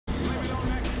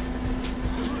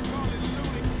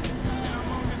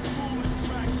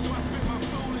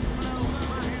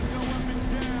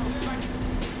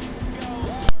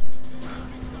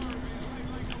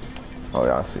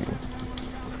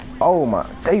Oh my,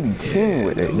 they be cheating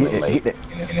with it. Get that.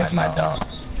 And that's my dog.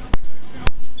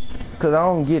 Cause I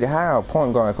don't get it. How a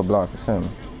point guard could block a center?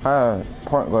 How a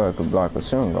point guard could block a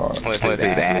shooting guard? Well, if the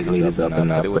athlete is up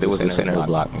enough, but it was the center who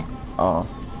blocked me. Oh.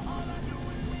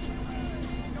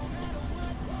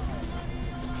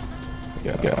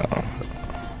 Yeah.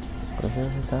 Cause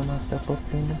every time I step up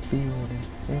in the field,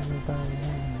 everybody.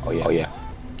 Oh yeah.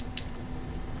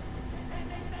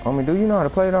 Homie, do you know how to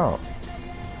play it out?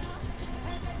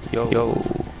 Yo.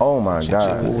 Oh my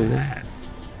god. What was that?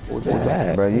 What was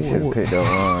that? Bro, you should have picked that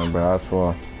one, bro. I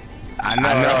swear. I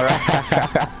know,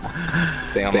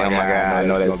 right? Damn, my god, I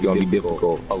know that's gonna be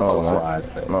difficult. Wise,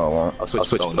 No, I'll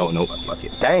switch. No, fuck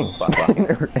it. dang.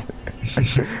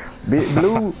 Big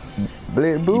blue,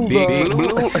 Big blue.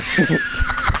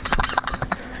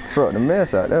 Struck the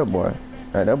mess out that boy.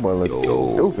 That boy look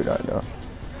stupid out there.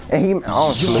 And he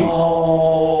honestly,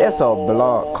 that's a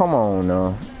block. Come on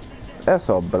now, that's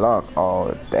a block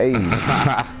all day.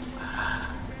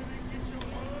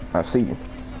 I see you.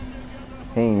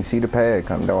 He ain't see the pad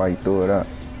come, though. He threw it up.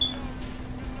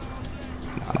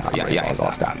 Yeah, ain't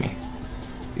gonna stop me.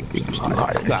 You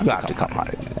have to come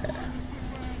harder than that.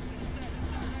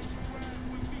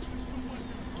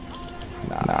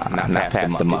 Nah,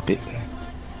 pass the Muppet.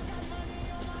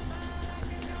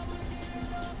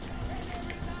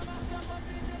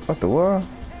 What the world?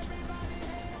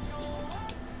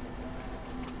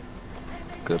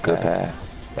 Good pass.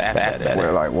 That's better.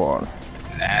 We're like water.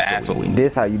 That's what we need.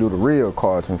 This how you do the real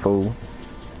cartoon, fool.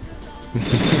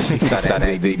 That's how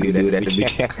they do that at the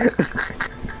beginning.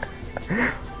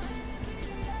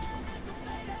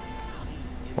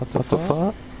 What the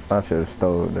fuck? I should have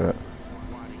stole that.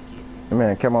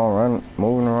 Man, come on, run,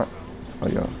 moving around. Oh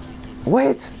yeah.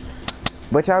 What?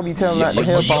 But y'all be telling not to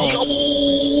help on.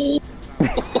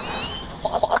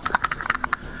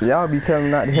 Y'all be telling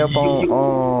not to help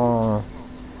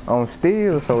on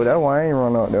steal, so that's why I ain't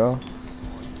run out there.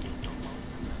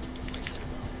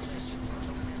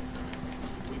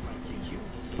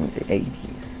 The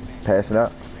 80s. Pass it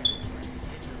up.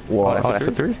 Whoa, that's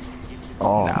a three?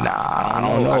 Oh. Nah, I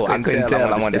don't know. I couldn't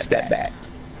tell. I wanted to step back.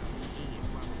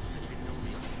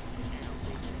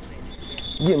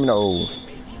 Give me those.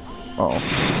 Oh.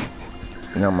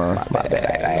 Never mind. My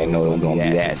bad. I ain't know it was gonna be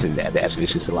that. That's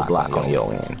just a block on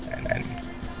your end.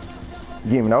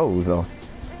 Give me those though.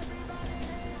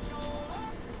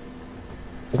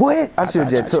 What? I should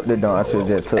have just took the dunk. I should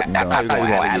have just took the dunk. I thought you were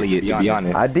gonna alley it, to be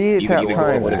honest. I did tap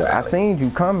triangle. I seen you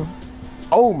coming.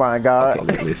 Oh my god.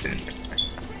 Okay, listen.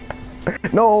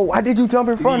 No, why did you jump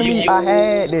in front of me? I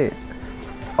had it.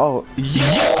 Oh.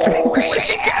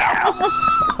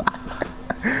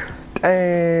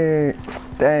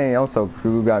 Dang, I'm so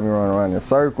cool. Got me running around in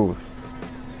circles.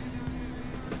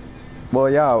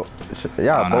 Boy, y'all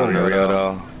both real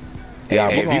though. Yeah,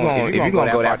 if you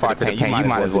gonna go that far to the paint, you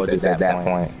might as well just at that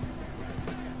point.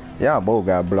 Y'all both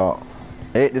got blocked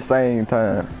at the same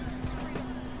time.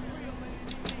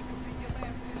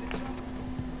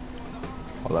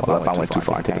 Hold up, I went too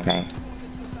far to the paint.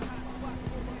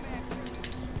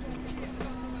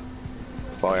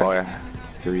 4,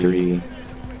 3.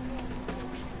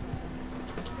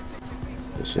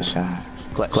 Just shot.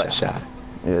 Clutch shot.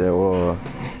 Yeah, that was.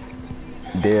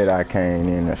 Dead I came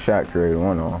in, a shot created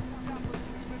one on.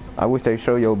 I wish they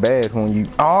show your badge when you.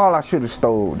 Oh, I should have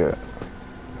stole that.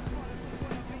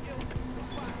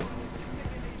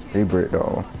 They brick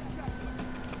though.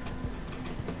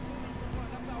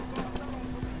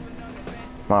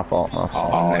 My fault.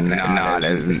 Oh, nah,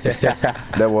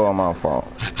 that was my fault.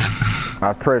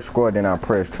 I pressed square, then I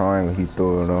pressed triangle. He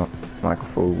threw it up like a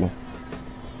fool.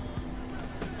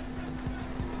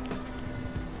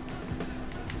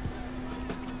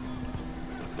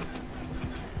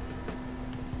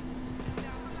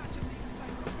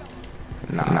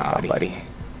 Nah, buddy.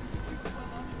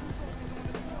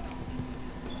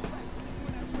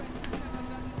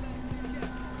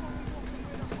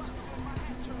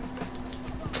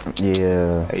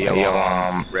 Yeah. Hey,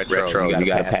 yo, retro, you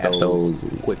gotta pass those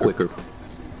quicker.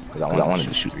 Cause I wanted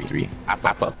to shoot 3. I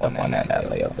pop up on that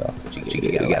layup though.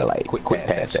 You gotta like quick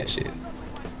pass that shit.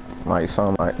 Like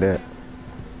something like that.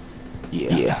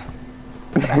 Yeah.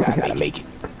 I gotta make it.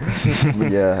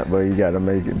 Yeah, but you gotta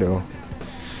make it though.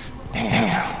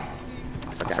 Damn.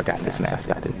 I forgot this man. I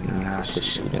got this. Nah, just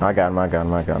shooting. I got him. You got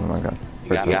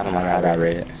him. I got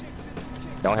red.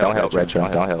 Don't help, retro.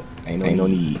 Don't help. Ain't no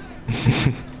need.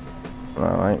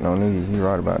 No, ain't no need. You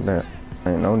right about that.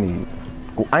 Ain't no need.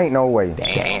 Ain't no way.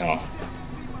 Damn.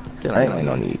 Still ain't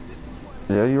no need.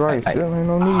 Yeah, you right. Still ain't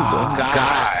no need, bro.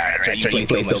 God, you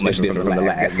play so much different from the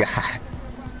last guy.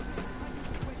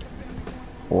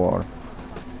 Water.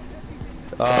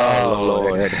 Oh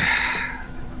Lord.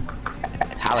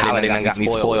 Holiday done got me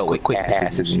spoiled with quick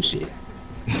passes and shit.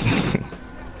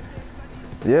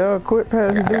 Yeah, quick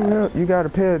passes do help. You gotta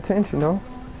pay attention though.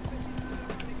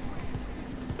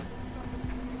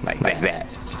 Like that.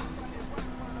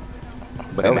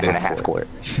 But that was in a half court.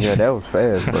 Yeah, that was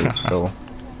fast break though.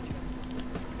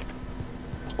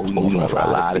 Oh, we went for a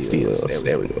lot of steals.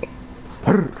 There we go.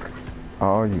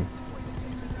 Oh, you.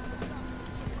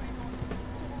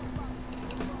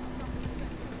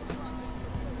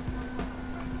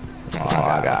 Oh,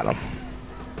 I got him.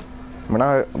 When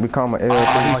I become an LP,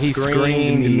 oh, he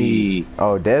screamed me.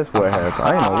 Oh, that's what happened.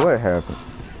 I didn't know what happened.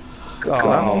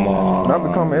 Come on. When I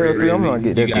become an LP, I'm gonna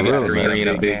get that gorilla. Screen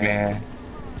a big man.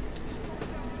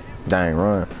 Dang,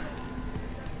 run.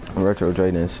 Retro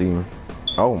J didn't see me.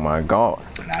 Oh my god.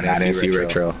 I didn't see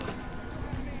Retro.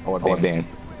 Or Ben.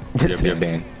 You're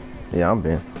Ben. Yeah, I'm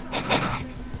Ben.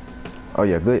 Oh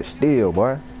yeah, good steal,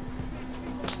 boy.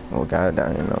 Oh god,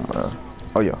 dang, no man.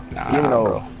 Oh yeah, even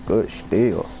though good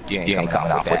steal. You ain't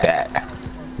coming off with that.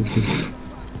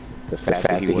 The fact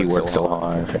that he worked so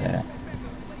hard for that.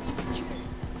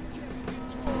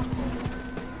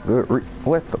 Good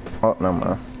what the? Oh no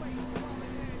man.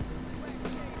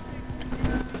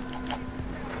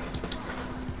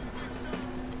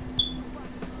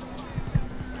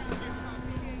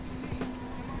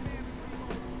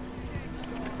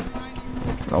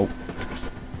 Nope.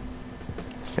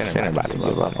 Center about to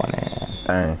give up on that.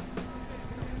 Dang.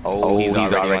 Oh,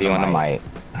 he's already on the mic.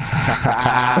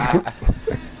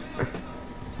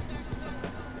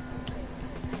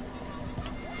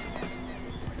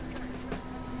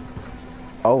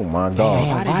 Oh my god.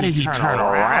 Man, why did he turn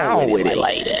around with it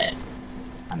like that?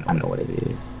 I know what it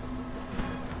is.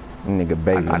 Nigga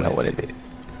baby. I know what it is.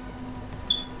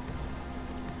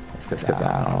 It's cause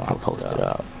I posted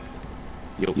up.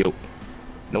 Yo.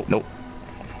 Nope.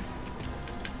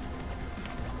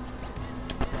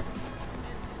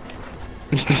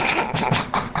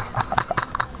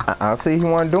 I see he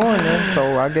wasn't doing that,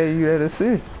 so I gave you that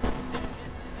assist.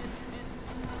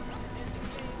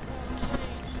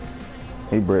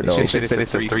 He bricked over. Should have said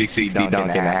it's a 360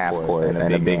 dunk in the half court, and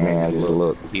then the big man just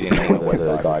looked. He didn't know what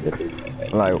the guard to be.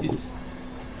 Like,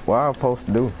 what I supposed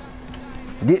to do?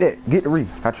 Get the re.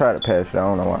 I tried to pass it. I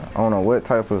don't know why. I don't know what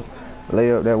type of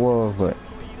layup that was, but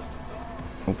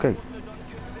okay.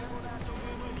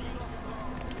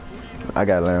 I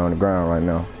gotta lay on the ground right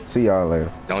now. See y'all later.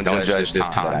 Don't judge this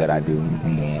time that I do.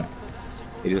 Man.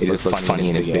 It just looks funny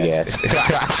in his big ass.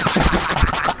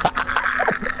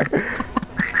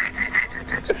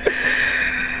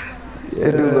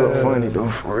 It do look funny though,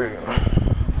 for real.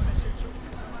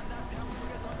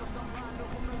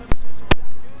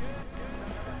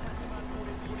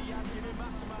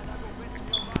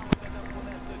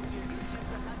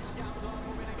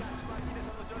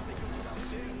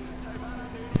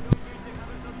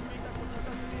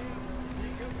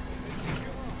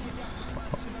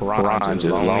 Ron's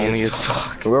just lonely as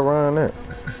fuck. Where Ron at?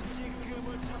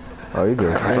 Oh, he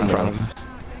just sitting there.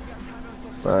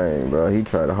 Dang, bro, he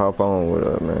tried to hop on with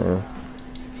us, man.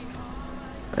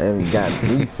 And he got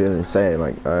me feeling sad,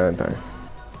 like, dang. Yeah.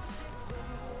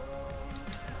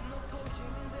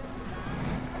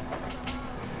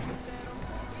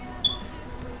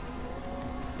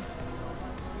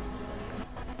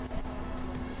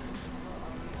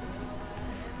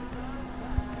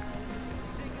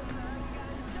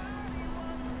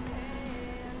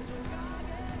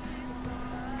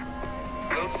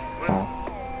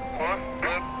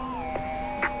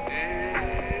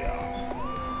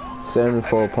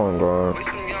 74-point guard. We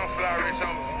some young fly rich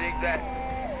homies who dig that.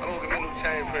 I'm gonna get me new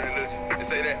chain for the list. They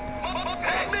say that.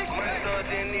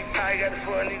 Got the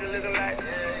full nigga looking like.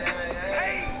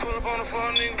 Hey, pull up on the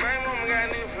phone, nigga, bang on me, got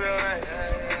nigga feel like.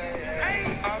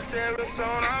 Hey, offset rips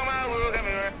on all my wheels, got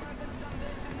me right.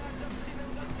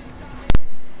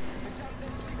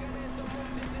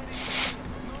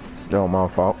 That was my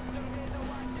fault.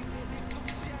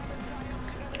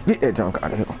 Get that junk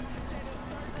out of here.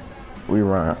 We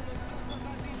run.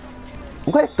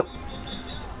 What the?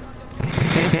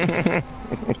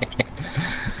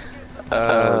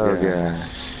 Oh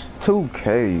gosh.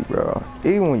 2K, bro.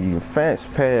 Even when you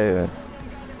fast pass,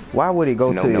 why would he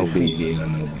go to his feet?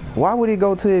 Why would he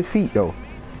go to his feet though?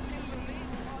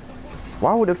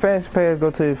 Why would the fast pass go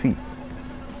to his feet?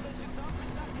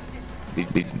 You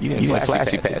didn't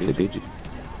flashy pass it, did you?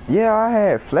 Yeah, I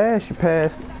had flashy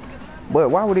pass, but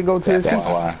why would he go to his feet? That's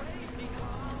why.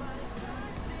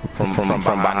 From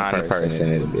behind the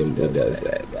person, it does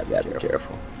that. You gotta be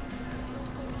careful.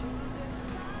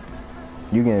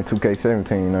 You getting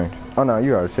 2K17, ain't you? Oh no,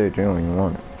 you already said you don't even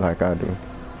want it, like I do.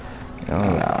 I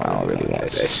don't really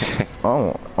want that shit. I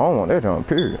don't want that on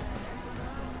period.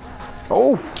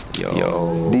 Oh,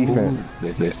 Yo, defense.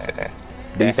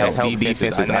 That help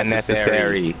defense is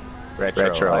unnecessary.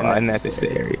 Retro,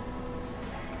 unnecessary.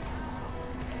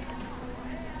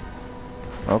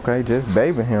 Okay, just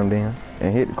baby him then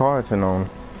and hit the Carson on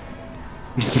him.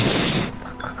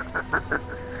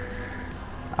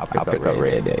 I'll pick up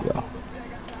red. There you go.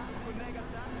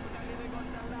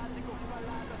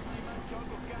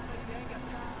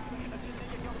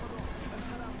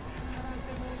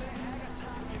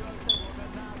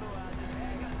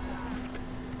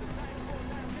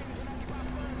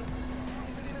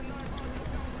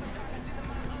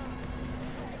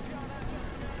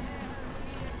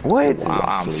 What?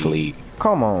 I'm asleep.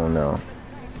 Come on now.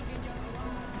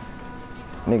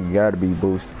 Nigga gotta be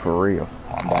boosted for real.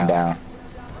 I'm down.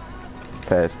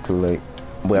 Pass too late.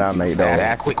 But I made that.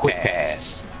 That's quick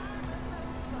pass.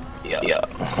 Yeah.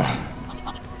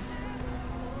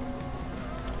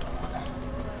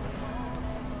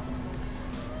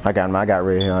 I got him. I got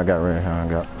red here.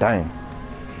 Dang.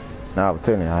 Now I was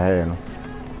telling you I had him.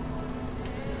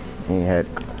 He ain't had.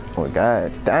 Oh,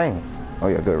 God. Dang. Oh,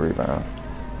 yeah, good rebound.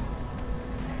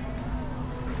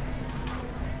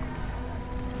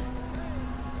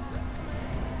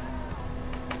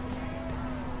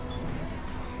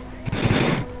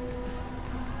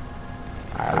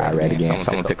 Alright, ready again.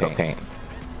 Someone pick up Pink.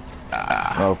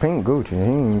 Oh, Pink Gucci. He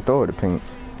didn't even throw it to Pink.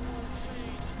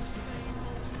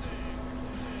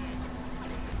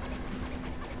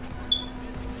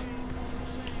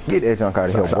 Get that junk out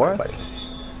of here, boy. Buddy.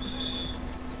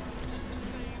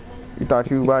 You thought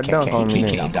you was about to dunk on me,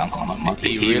 He can't dunk on me.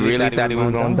 He really thought he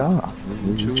was going to dunk.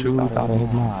 He truly thought in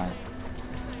his mind.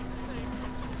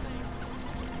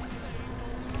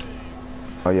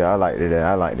 Oh, yeah, I liked it there.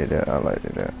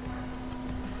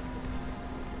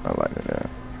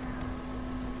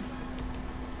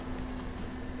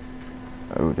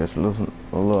 Oh, just a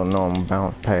little normal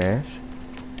bounce pass.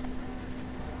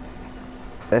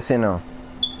 That's it now.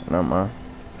 Not mine.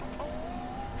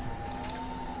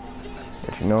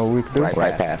 But you know what we could do?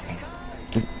 Right pass.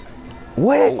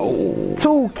 What? Oh.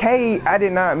 2K? I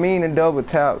did not mean to double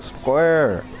tap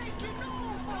square.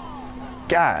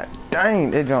 God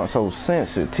dang, that jump so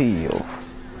sensitive.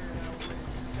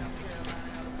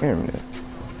 Hear me.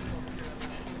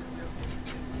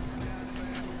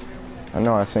 I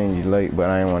know I seen you late, but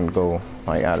I ain't want to go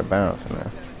like out of bounds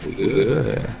now.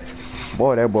 Good.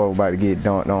 Boy, that boy was about to get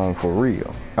dunked on for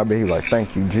real. I bet he was like,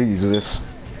 thank you, Jesus.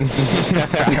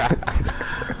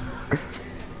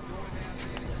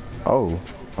 Oh,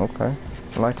 okay.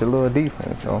 I like the little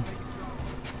defense, though.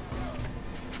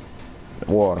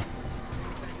 Water.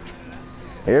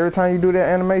 Every time you do that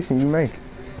animation, you make it.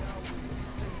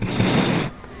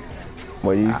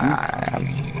 Well, you I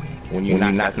mean, when you're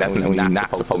not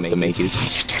supposed to make it.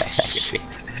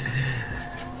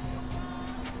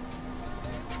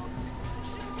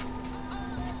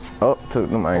 Oh, took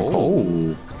them ankles.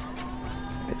 Oh.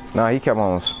 Nah, he kept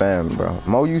on spamming, bro.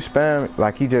 Mo, you spam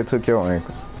like he just took your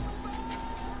ankle.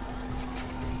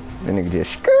 That nigga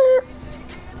just skirt.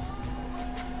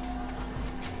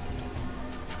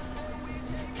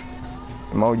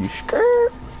 Mo, you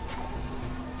skirt.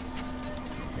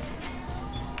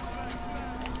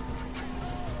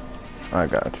 I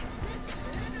got you.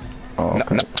 Oh,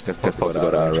 okay. No, just supposed to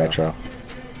go to retro.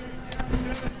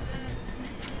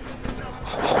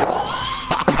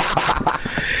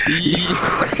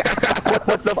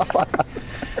 What the fuck?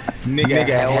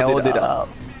 Nigga held it up.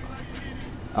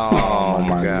 Oh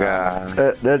my god.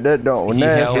 That don't. He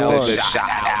held the shot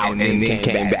out and then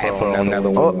came back for another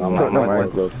one. Oh, took them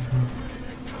ankles.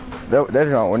 That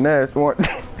don't was nasty one.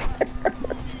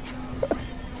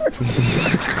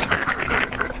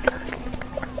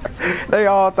 They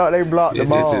all thought they blocked the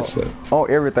ball. On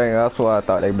everything, I swear I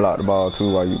thought they blocked the ball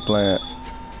too while you playing.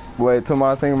 Wait till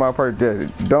I seen my first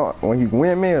just dunk when he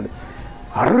windmilled.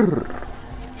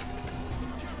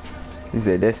 He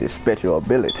said that's his special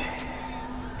ability.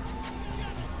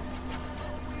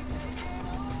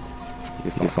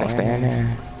 He's gonna stand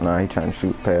there. Nah, he trying to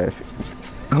shoot past it.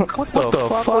 What the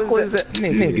fuck was that,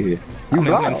 nigga? You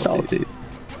blocked. Insulted.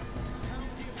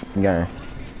 Gang.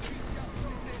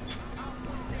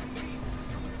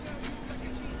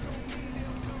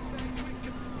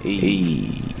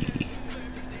 Hey,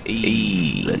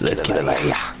 let's get it like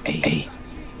yeah. Hey,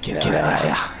 get it like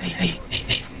yeah. Hey,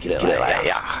 get it like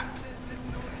yeah.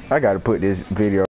 I gotta put this video